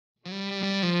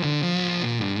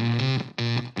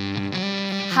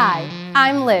Hi,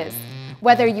 I'm Liz.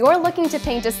 Whether you're looking to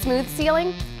paint a smooth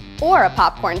ceiling or a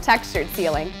popcorn textured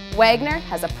ceiling, Wagner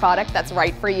has a product that's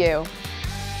right for you.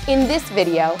 In this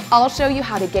video, I'll show you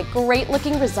how to get great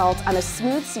looking results on a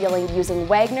smooth ceiling using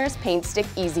Wagner's PaintStick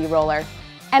Easy Roller,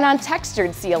 and on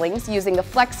textured ceilings using the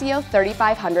FLEXiO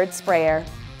 3500 sprayer.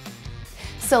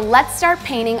 So let's start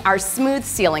painting our smooth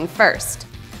ceiling first.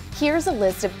 Here's a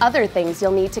list of other things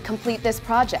you'll need to complete this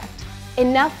project.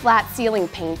 Enough flat ceiling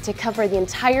paint to cover the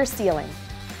entire ceiling.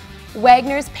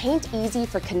 Wagner's Paint Easy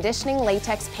for conditioning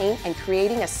latex paint and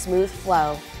creating a smooth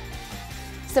flow.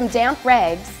 Some damp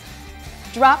rags,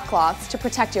 drop cloths to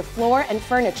protect your floor and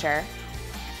furniture,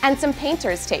 and some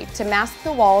painter's tape to mask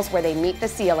the walls where they meet the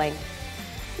ceiling.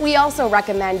 We also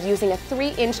recommend using a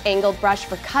 3-inch angled brush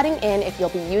for cutting in if you'll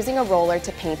be using a roller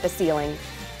to paint the ceiling.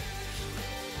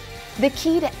 The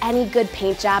key to any good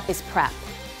paint job is prep.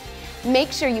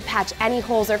 Make sure you patch any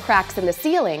holes or cracks in the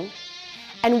ceiling,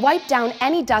 and wipe down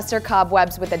any dust or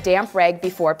cobwebs with a damp rag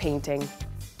before painting.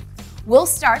 We'll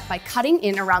start by cutting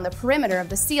in around the perimeter of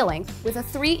the ceiling with a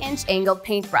 3-inch angled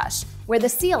paintbrush, where the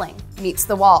ceiling meets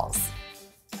the walls.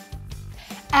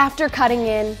 After cutting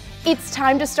in, it's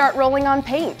time to start rolling on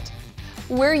paint.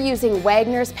 We're using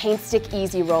Wagner's PaintStick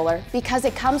Easy Roller because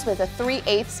it comes with a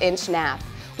 3/8-inch nap,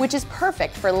 which is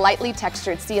perfect for lightly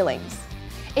textured ceilings.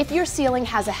 If your ceiling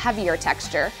has a heavier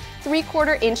texture,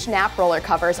 3/4-inch nap roller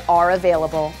covers are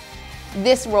available.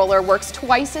 This roller works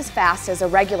twice as fast as a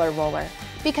regular roller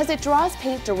because it draws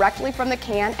paint directly from the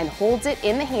can and holds it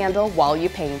in the handle while you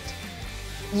paint.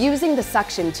 Using the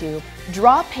suction tube,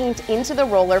 draw paint into the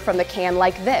roller from the can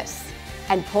like this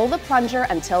and pull the plunger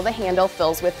until the handle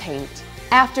fills with paint.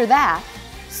 After that,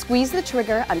 squeeze the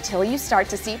trigger until you start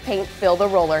to see paint fill the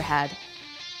roller head.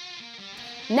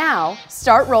 Now,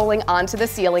 start rolling onto the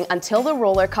ceiling until the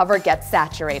roller cover gets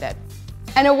saturated.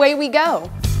 And away we go!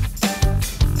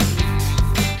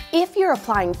 If you're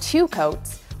applying 2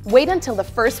 coats, wait until the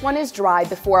first one is dry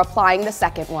before applying the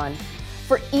second one.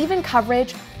 For even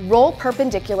coverage, roll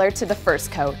perpendicular to the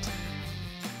first coat.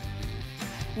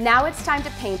 Now it's time to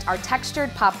paint our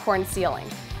textured popcorn ceiling.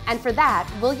 And for that,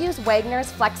 we'll use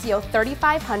Wagner's FLEXiO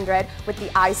 3500 with the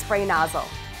eye spray nozzle.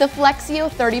 The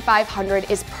FLEXiO 3500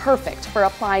 is perfect for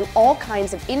applying all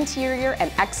kinds of interior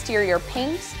and exterior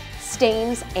paints,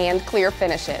 stains, and clear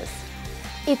finishes.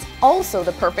 It's also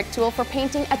the perfect tool for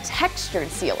painting a textured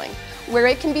ceiling, where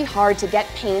it can be hard to get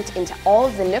paint into all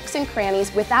of the nooks and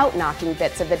crannies without knocking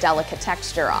bits of the delicate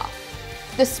texture off.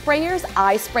 The sprayer's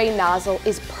eye spray nozzle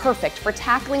is perfect for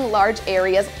tackling large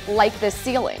areas like this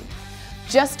ceiling.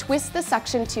 Just twist the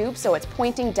suction tube so it's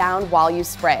pointing down while you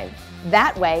spray.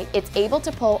 That way, it's able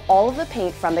to pull all of the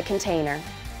paint from the container.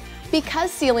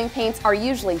 Because ceiling paints are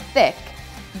usually thick,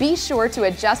 be sure to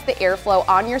adjust the airflow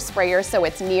on your sprayer so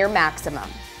it's near maximum,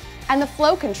 and the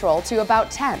flow control to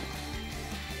about 10.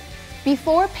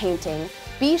 Before painting,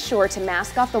 be sure to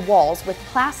mask off the walls with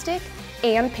plastic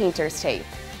and painter's tape.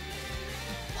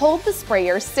 Hold the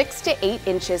sprayer 6 to 8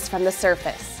 inches from the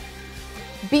surface.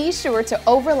 Be sure to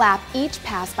overlap each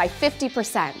pass by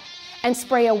 50%. And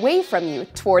spray away from you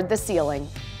toward the ceiling.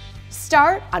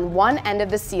 Start on one end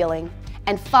of the ceiling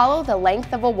and follow the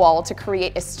length of a wall to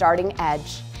create a starting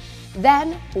edge.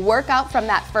 Then work out from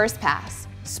that first pass,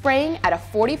 spraying at a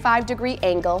 45-degree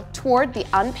angle toward the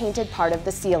unpainted part of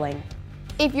the ceiling.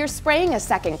 If you're spraying a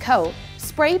second coat,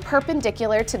 spray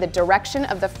perpendicular to the direction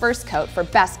of the first coat for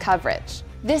best coverage.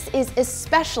 This is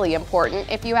especially important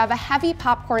if you have a heavy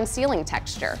popcorn ceiling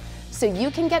texture, so you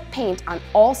can get paint on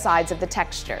all sides of the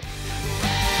texture.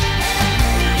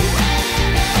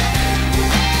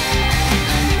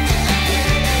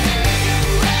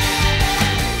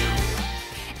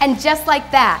 And just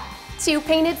like that, 2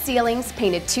 painted ceilings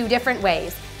painted 2 different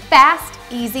ways. Fast,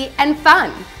 easy, and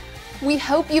fun. We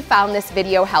hope you found this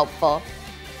video helpful.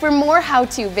 For more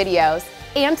how-to videos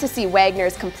and to see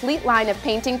Wagner's complete line of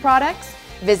painting products,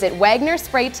 visit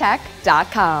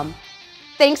wagnerspraytech.com.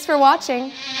 Thanks for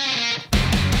watching.